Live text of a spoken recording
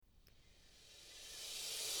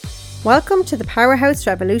Welcome to the Powerhouse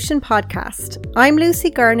Revolution podcast. I'm Lucy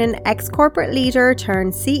Gernon, ex-corporate leader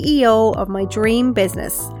turned CEO of my dream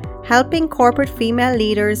business, helping corporate female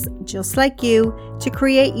leaders just like you to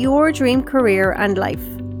create your dream career and life.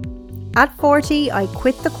 At 40, I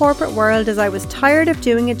quit the corporate world as I was tired of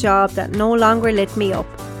doing a job that no longer lit me up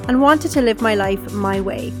and wanted to live my life my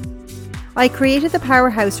way. I created the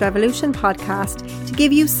Powerhouse Revolution podcast to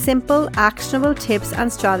give you simple, actionable tips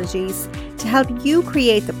and strategies to help you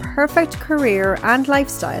create the perfect career and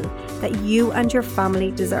lifestyle that you and your family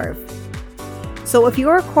deserve. So if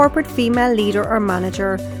you're a corporate female leader or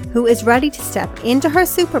manager who is ready to step into her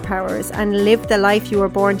superpowers and live the life you were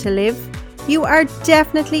born to live, you are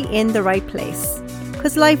definitely in the right place,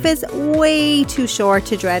 because life is way too short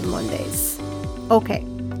to dread Mondays. Okay,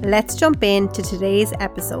 let's jump into today's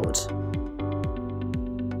episode.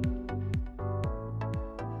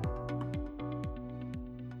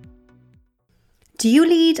 Do you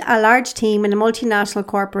lead a large team in a multinational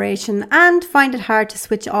corporation and find it hard to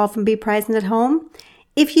switch off and be present at home?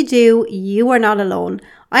 If you do, you are not alone.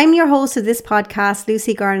 I'm your host of this podcast,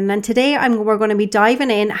 Lucy Gernon, and today we're going to be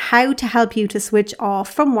diving in how to help you to switch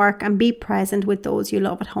off from work and be present with those you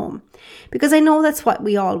love at home. Because I know that's what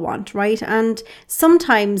we all want, right? And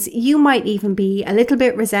sometimes you might even be a little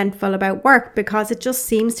bit resentful about work because it just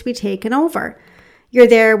seems to be taking over. You're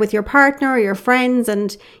there with your partner or your friends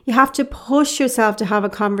and you have to push yourself to have a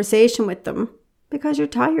conversation with them because you're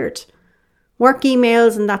tired. Work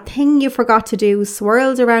emails and that thing you forgot to do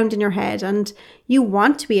swirls around in your head and you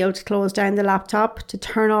want to be able to close down the laptop, to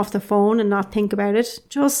turn off the phone and not think about it,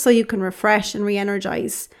 just so you can refresh and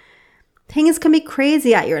re-energize. Things can be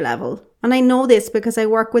crazy at your level. And I know this because I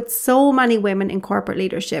work with so many women in corporate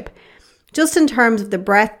leadership. Just in terms of the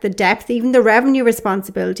breadth, the depth, even the revenue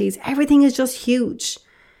responsibilities, everything is just huge.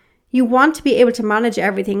 You want to be able to manage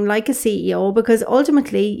everything like a CEO because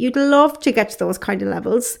ultimately you'd love to get to those kind of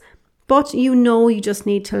levels, but you know you just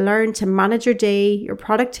need to learn to manage your day, your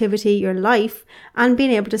productivity, your life, and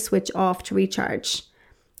being able to switch off to recharge.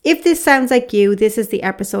 If this sounds like you, this is the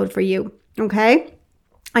episode for you, okay?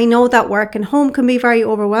 I know that work and home can be very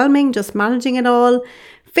overwhelming, just managing it all,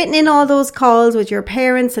 fitting in all those calls with your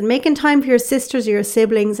parents and making time for your sisters or your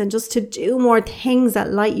siblings and just to do more things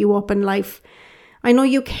that light you up in life. I know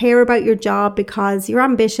you care about your job because you're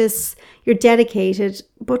ambitious, you're dedicated,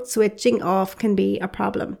 but switching off can be a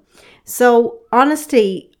problem. So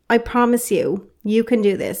honestly, I promise you, you can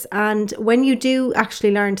do this. And when you do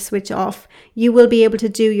actually learn to switch off, you will be able to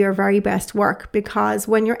do your very best work because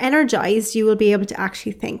when you're energized, you will be able to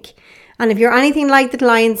actually think. And if you're anything like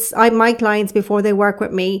my clients before they work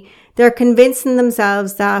with me, they're convincing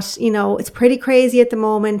themselves that, it's pretty crazy at the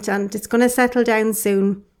moment and it's going to settle down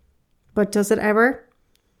soon. But does it ever?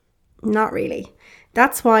 Not really.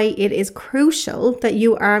 That's why it is crucial that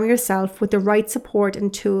you arm yourself with the right support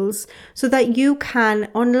and tools so that you can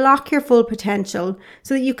unlock your full potential,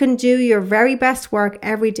 so that you can do your very best work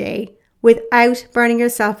every day without burning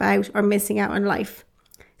yourself out or missing out on life.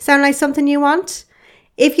 Sound like something you want?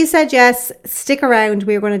 If you said yes, stick around.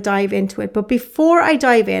 We're going to dive into it. But before I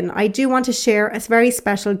dive in, I do want to share a very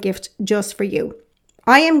special gift just for you.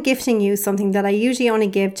 I am gifting you something that I usually only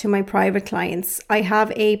give to my private clients. I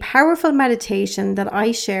have a powerful meditation that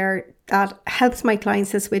I share that helps my clients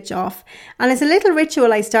to switch off. And it's a little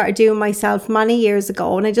ritual I started doing myself many years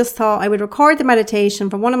ago. And I just thought I would record the meditation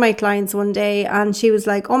for one of my clients one day. And she was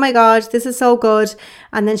like, oh my God, this is so good.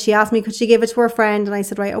 And then she asked me, could she give it to her friend? And I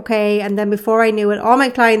said, right, okay. And then before I knew it, all my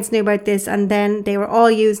clients knew about this. And then they were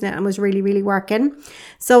all using it and was really, really working.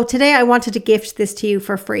 So today I wanted to gift this to you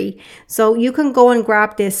for free. So you can go and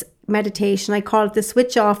grab this meditation. I call it the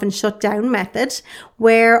switch off and shut down method,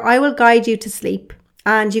 where I will guide you to sleep.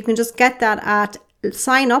 And you can just get that at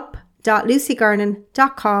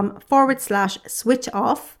signup.lucygernon.com/switch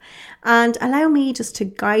off and allow me just to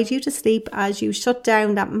guide you to sleep as you shut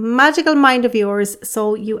down that magical mind of yours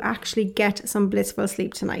so you actually get some blissful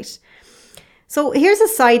sleep tonight. So here's a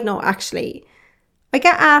side note actually. I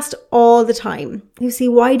get asked all the time, Lucy,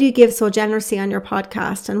 why do you give so generously on your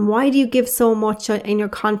podcast? And why do you give so much in your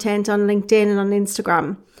content on LinkedIn and on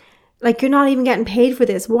Instagram? Like, you're not even getting paid for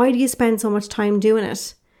this. Why do you spend so much time doing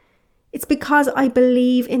it? It's because I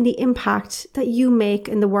believe in the impact that you make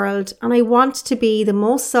in the world. And I want to be the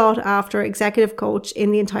most sought after executive coach in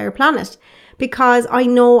the entire planet because I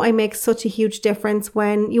know I make such a huge difference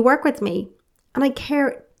when you work with me. And I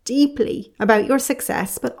care deeply about your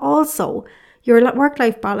success, but also your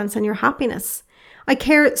work-life balance and your happiness. I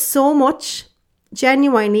care so much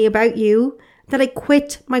genuinely about you that I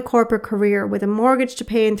quit my corporate career with a mortgage to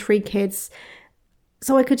pay and 3 kids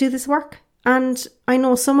so I could do this work. And I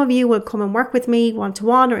know some of you will come and work with me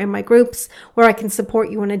one-to-one or in my groups where I can support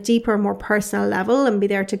you on a deeper, more personal level and be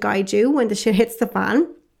there to guide you when the shit hits the fan.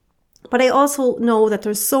 But I also know that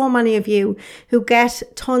there's so many of you who get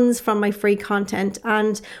tons from my free content.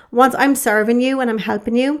 And once I'm serving you and I'm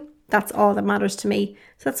helping you, that's all that matters to me.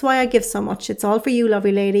 So that's why I give so much. It's all for you,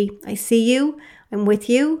 lovely lady. I see you, I'm with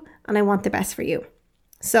you, and I want the best for you.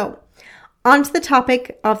 So, on to the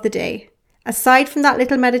topic of the day. Aside from that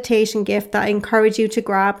little meditation gift that I encourage you to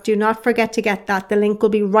grab, do not forget to get that. The link will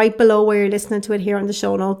be right below where you're listening to it here on the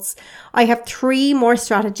show notes. I have 3 more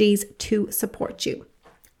strategies to support you.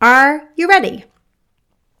 Are you ready?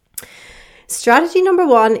 Strategy number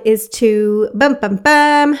 1 is to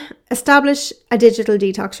establish a digital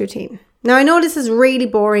detox routine. Now, I know this is really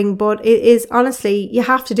boring, but it is honestly, you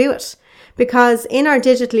have to do it. Because in our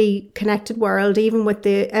digitally connected world, even with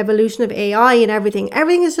the evolution of AI and everything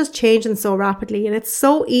is just changing so rapidly. And it's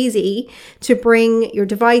so easy to bring your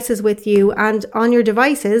devices with you. And on your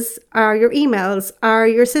devices are your emails, are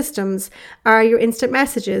your systems, are your instant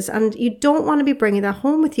messages. And you don't want to be bringing that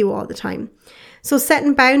home with you all the time. So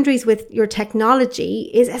setting boundaries with your technology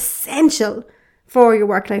is essential for your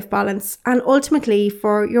work-life balance and ultimately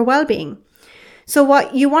for your well-being. So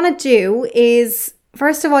what you want to do is,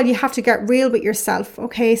 first of all, you have to get real with yourself,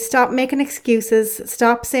 okay? Stop making excuses.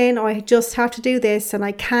 Stop saying, oh, I just have to do this and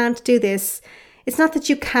I can't do this. It's not that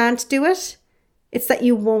you can't do it. It's that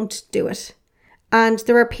you won't do it. And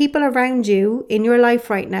there are people around you in your life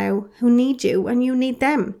right now who need you and you need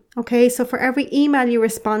them, okay? So for every email you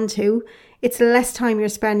respond to, it's less time you're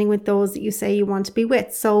spending with those that you say you want to be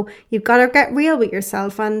with. So you've got to get real with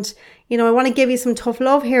yourself. And, I want to give you some tough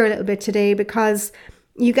love here a little bit today because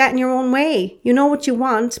you get in your own way. You know what you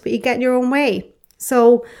want, but you get in your own way.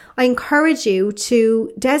 So I encourage you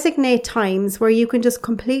to designate times where you can just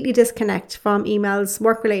completely disconnect from emails,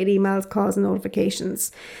 work-related emails, calls and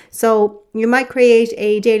notifications. So you might create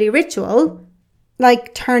a daily ritual,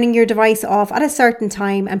 like turning your device off at a certain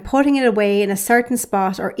time and putting it away in a certain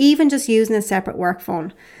spot, or even just using a separate work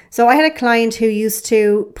phone. So I had a client who used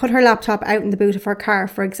to put her laptop out in the boot of her car,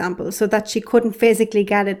 for example, so that she couldn't physically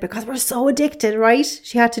get it because we're so addicted, right?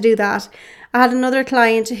 She had to do that. I had another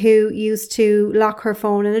client who used to lock her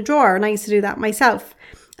phone in a drawer, and I used to do that myself.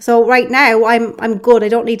 So right now I'm good. I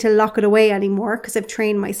don't need to lock it away anymore because I've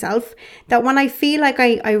trained myself that when I feel like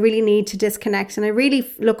I really need to disconnect and I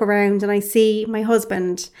really look around and I see my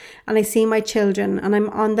husband and I see my children and I'm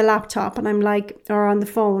on the laptop and I'm like, or on the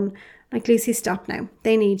phone, like, Lucy, stop now.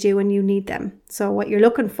 They need you and you need them. So what you're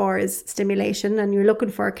looking for is stimulation and you're looking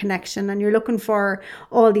for a connection and you're looking for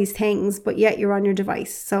all these things, but yet you're on your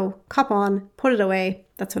device. So cop on, put it away.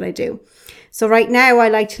 That's what I do. So right now I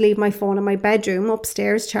like to leave my phone in my bedroom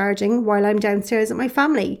upstairs charging while I'm downstairs with my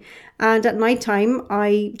family. And at nighttime,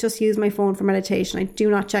 I just use my phone for meditation. I do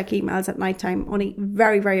not check emails at nighttime, only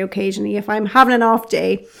very, very occasionally if I'm having an off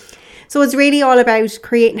day. So it's really all about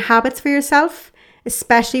creating habits for yourself,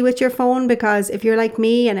 especially with your phone, because if you're like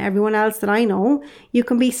me and everyone else that I know, you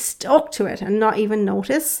can be stuck to it and not even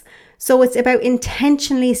notice. So it's about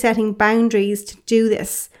intentionally setting boundaries to do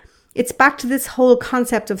this. It's back to this whole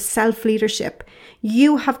concept of self-leadership.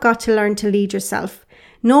 You have got to learn to lead yourself.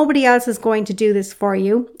 Nobody else is going to do this for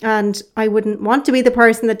you. And I wouldn't want to be the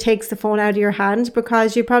person that takes the phone out of your hand,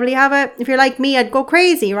 because you probably if you're like me, I'd go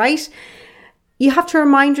crazy, right? You have to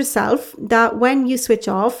remind yourself that when you switch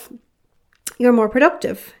off, you're more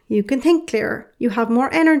productive. You can think clearer. You have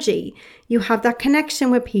more energy. You have that connection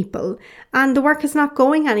with people and the work is not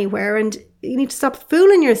going anywhere. And you need to stop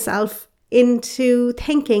fooling yourself into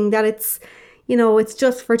thinking that it's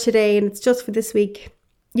just for today and it's just for this week.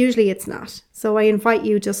 Usually it's not. So I invite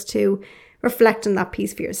you just to reflect on that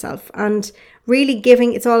piece for yourself and really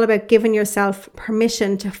it's all about giving yourself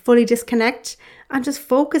permission to fully disconnect and just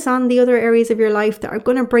focus on the other areas of your life that are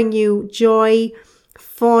going to bring you joy,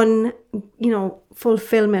 fun,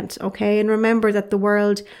 fulfillment, okay? And remember that the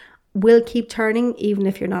world will keep turning even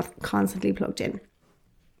if you're not constantly plugged in.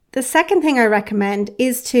 The second thing I recommend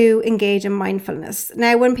is to engage in mindfulness.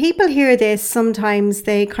 Now, when people hear this, sometimes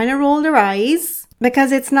they kind of roll their eyes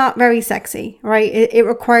because it's not very sexy, right? It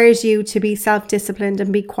requires you to be self-disciplined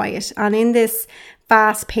and be quiet. And in this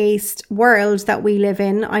fast-paced world that we live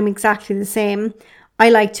in, I'm exactly the same. I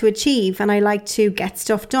like to achieve and I like to get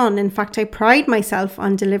stuff done. In fact, I pride myself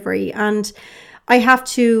on delivery, and I have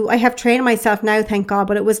trained myself now, thank God,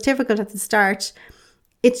 but it was difficult at the start.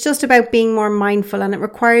 It's just about being more mindful, and it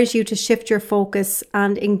requires you to shift your focus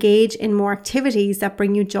and engage in more activities that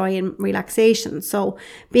bring you joy and relaxation. So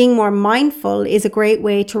being more mindful is a great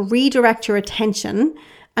way to redirect your attention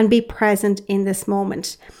and be present in this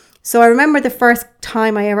moment. So I remember the first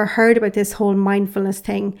time I ever heard about this whole mindfulness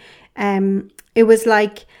thing. It was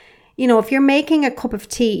like, if you're making a cup of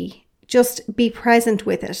tea, just be present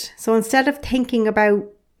with it. So instead of thinking about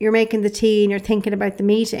you're making the tea and you're thinking about the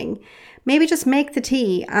meeting, maybe just make the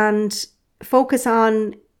tea and focus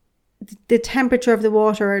on the temperature of the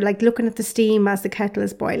water, like looking at the steam as the kettle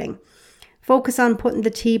is boiling. Focus on putting the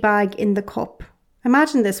tea bag in the cup.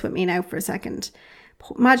 Imagine this with me now for a second.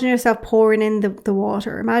 Imagine yourself pouring in the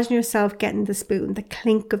water. Imagine yourself getting the spoon, the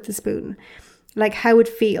clink of the spoon, like how it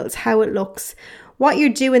feels, how it looks. What you're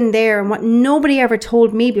doing there and what nobody ever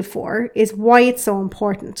told me before is why it's so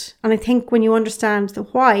important. And I think when you understand the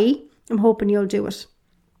why, I'm hoping you'll do it.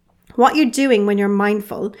 What you're doing when you're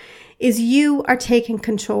mindful is you are taking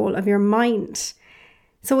control of your mind.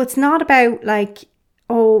 So it's not about like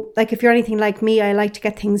if you're anything like me, I like to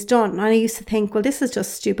get things done. And I used to think, well, this is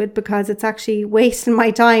just stupid because it's actually wasting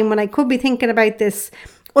my time when I could be thinking about this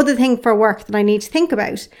other thing for work that I need to think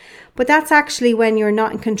about. But that's actually when you're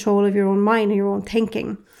not in control of your own mind and your own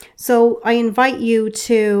thinking. So I invite you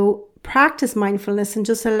to practice mindfulness and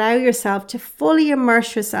just allow yourself to fully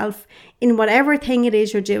immerse yourself in whatever thing it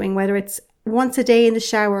is you're doing, whether it's once a day in the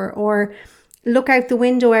shower or look out the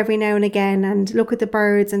window every now and again and look at the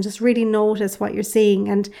birds and just really notice what you're seeing.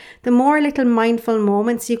 And the more little mindful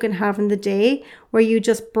moments you can have in the day where you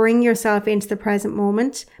just bring yourself into the present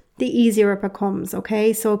moment, the easier it becomes,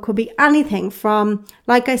 okay? So it could be anything from,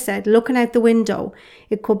 like I said, looking out the window.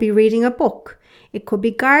 It could be reading a book. It could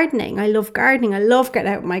be gardening. I love gardening. I love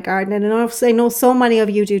getting out in my garden. And I know so many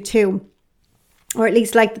of you do too. Or at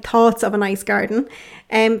least like the thoughts of a nice garden,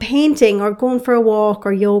 painting or going for a walk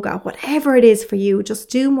or yoga, whatever it is for you, just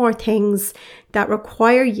do more things that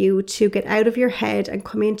require you to get out of your head and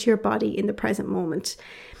come into your body in the present moment.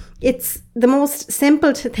 It's the most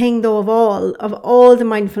simple thing though of all the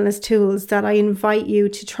mindfulness tools that I invite you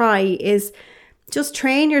to try is just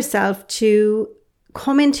train yourself to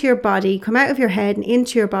come into your body, come out of your head and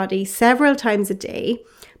into your body several times a day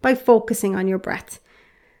by focusing on your breath.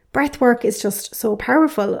 Breath work is just so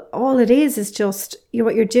powerful. All it is just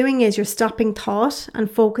what you're doing is you're stopping thought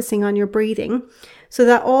and focusing on your breathing so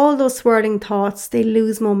that all those swirling thoughts, they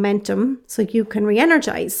lose momentum so you can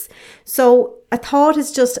re-energize. So a thought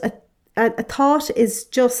is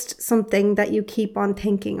just something that you keep on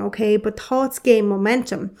thinking, okay? But thoughts gain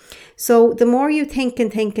momentum. So the more you think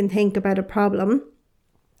and think and think about a problem,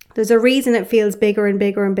 there's a reason it feels bigger and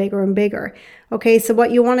bigger and bigger and bigger. Okay, so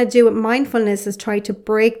what you want to do with mindfulness is try to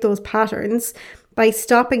break those patterns by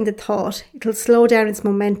stopping the thought. It'll slow down its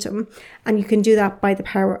momentum, and you can do that by the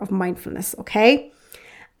power of mindfulness, okay?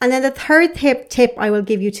 And then the third tip I will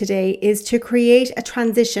give you today is to create a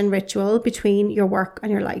transition ritual between your work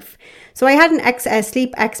and your life. So I had a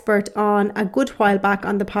sleep expert on a good while back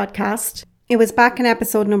on the podcast. It was back in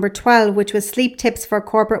episode number 12, which was sleep tips for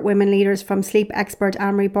corporate women leaders from sleep expert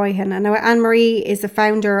Anne-Marie Boyhan. And now Anne-Marie is the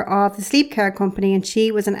founder of the Sleep Care Company, and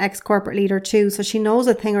she was an ex-corporate leader too. So she knows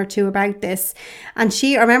a thing or two about this. And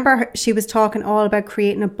I remember she was talking all about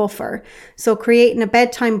creating a buffer. So creating a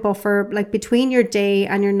bedtime buffer, like between your day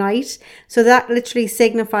and your night. So that literally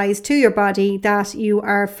signifies to your body that you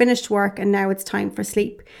are finished work and now it's time for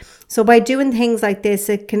sleep. So by doing things like this,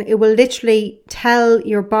 it will literally tell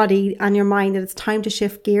your body and your mind that it's time to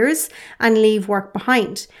shift gears and leave work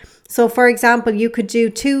behind. So for example, you could do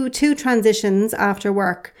two transitions after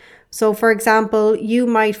work. So for example, you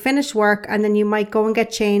might finish work and then you might go and get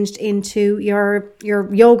changed into your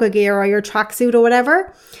yoga gear or your tracksuit or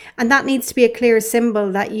whatever. And that needs to be a clear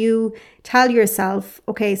symbol that you tell yourself,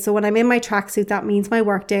 okay, so when I'm in my tracksuit, that means my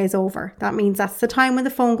work day is over. That means that's the time when the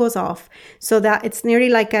phone goes off. So that it's nearly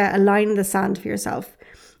like a line in the sand for yourself.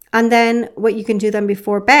 And then what you can do then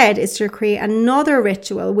before bed is to create another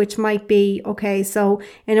ritual, which might be, okay, so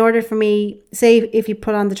in order for me, say if you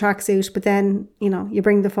put on the tracksuit, but then, you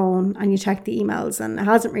bring the phone and you check the emails and it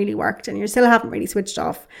hasn't really worked and you still haven't really switched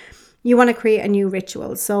off, you want to create a new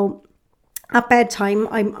ritual. So at bedtime,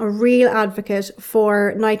 I'm a real advocate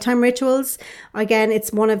for nighttime rituals. Again,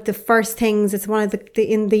 it's one of the first things. It's one of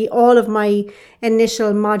all of my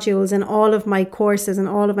initial modules and all of my courses and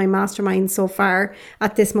all of my masterminds so far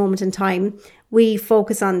at this moment in time. We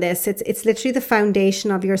focus on this. It's literally the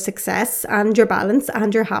foundation of your success and your balance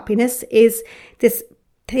and your happiness is this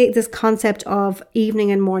concept of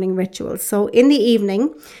evening and morning rituals. So in the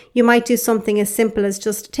evening, you might do something as simple as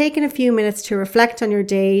just taking a few minutes to reflect on your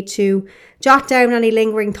day, to jot down any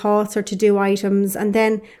lingering thoughts or to-do items, and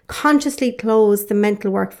then consciously close the mental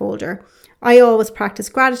work folder. I always practice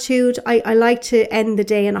gratitude. I like to end the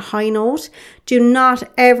day on a high note. Do not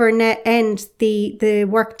ever end the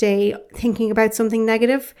work day thinking about something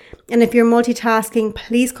negative. And if you're multitasking,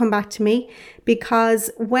 please come back to me, because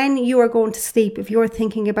when you are going to sleep, if you're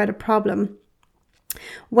thinking about a problem,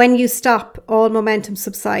 when you stop, all momentum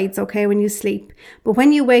subsides, okay, when you sleep. But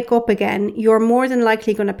when you wake up again, you're more than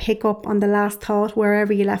likely going to pick up on the last thought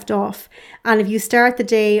wherever you left off. And if you start the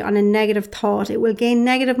day on a negative thought, it will gain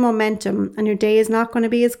negative momentum and your day is not going to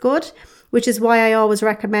be as good, which is why I always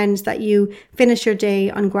recommend that you finish your day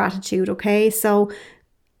on gratitude, okay? So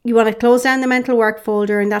you want to close down the mental work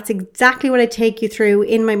folder, and that's exactly what I take you through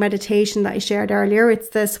in my meditation that I shared earlier. It's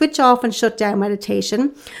the switch off and shut down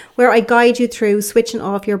meditation, where I guide you through switching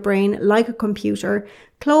off your brain like a computer,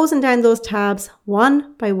 closing down those tabs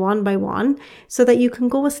one by one, so that you can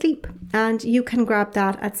go asleep. And you can grab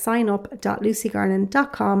that at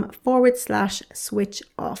signup.lucygarland.com/switch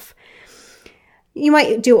off. You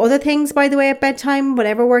might do other things, by the way, at bedtime,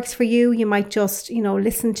 whatever works for you. You might just,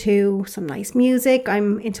 listen to some nice music.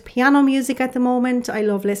 I'm into piano music at the moment. I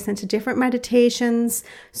love listening to different meditations.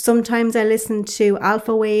 Sometimes I listen to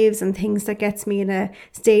alpha waves and things that gets me in a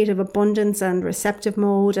state of abundance and receptive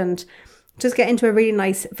mode, and just get into a really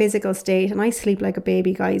nice physical state. And I sleep like a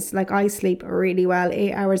baby, guys. Like, I sleep really well,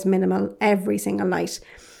 8 hours minimal every single night.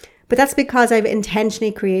 But that's because I've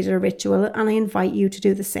intentionally created a ritual, and I invite you to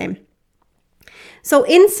do the same. So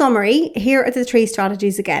in summary, here are the 3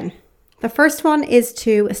 strategies again. The first one is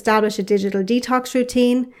to establish a digital detox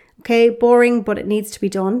routine. Okay, boring, but it needs to be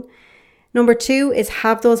done. Number 2 is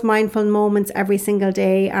have those mindful moments every single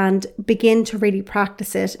day and begin to really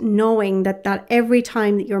practice it, knowing that every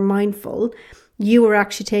time that you're mindful, you are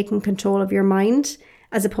actually taking control of your mind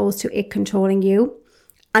as opposed to it controlling you.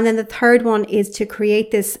 And then the third one is to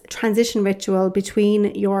create this transition ritual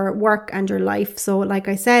between your work and your life. So like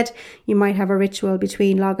I said, you might have a ritual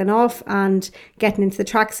between logging off and getting into the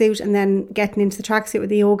tracksuit, and then getting into the tracksuit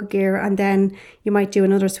with the yoga gear. And then you might do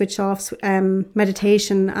another switch off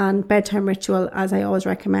meditation and bedtime ritual, as I always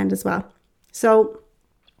recommend as well. So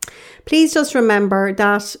please just remember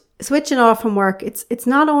that switching off from work, it's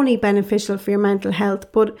not only beneficial for your mental health,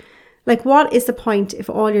 but like, what is the point if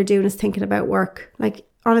all you're doing is thinking about work? Like,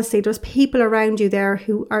 honestly, there's people around you there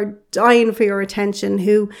who are dying for your attention,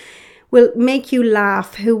 who will make you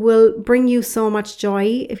laugh, who will bring you so much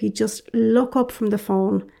joy if you just look up from the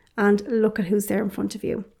phone and look at who's there in front of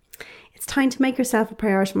you. It's time to make yourself a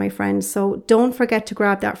priority, my friends. So don't forget to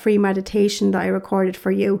grab that free meditation that I recorded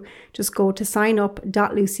for you. Just go to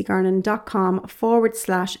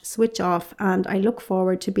signup.lucygarland.com/switch off. And I look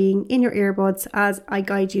forward to being in your earbuds as I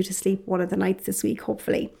guide you to sleep one of the nights this week,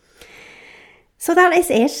 hopefully. So that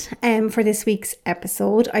is it for this week's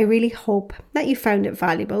episode. I really hope that you found it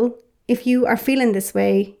valuable. If you are feeling this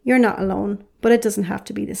way, you're not alone, but it doesn't have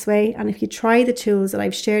to be this way. And if you try the tools that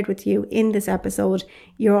I've shared with you in this episode,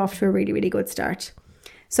 you're off to a really, really good start.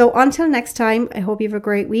 So until next time, I hope you have a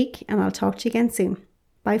great week, and I'll talk to you again soon.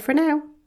 Bye for now.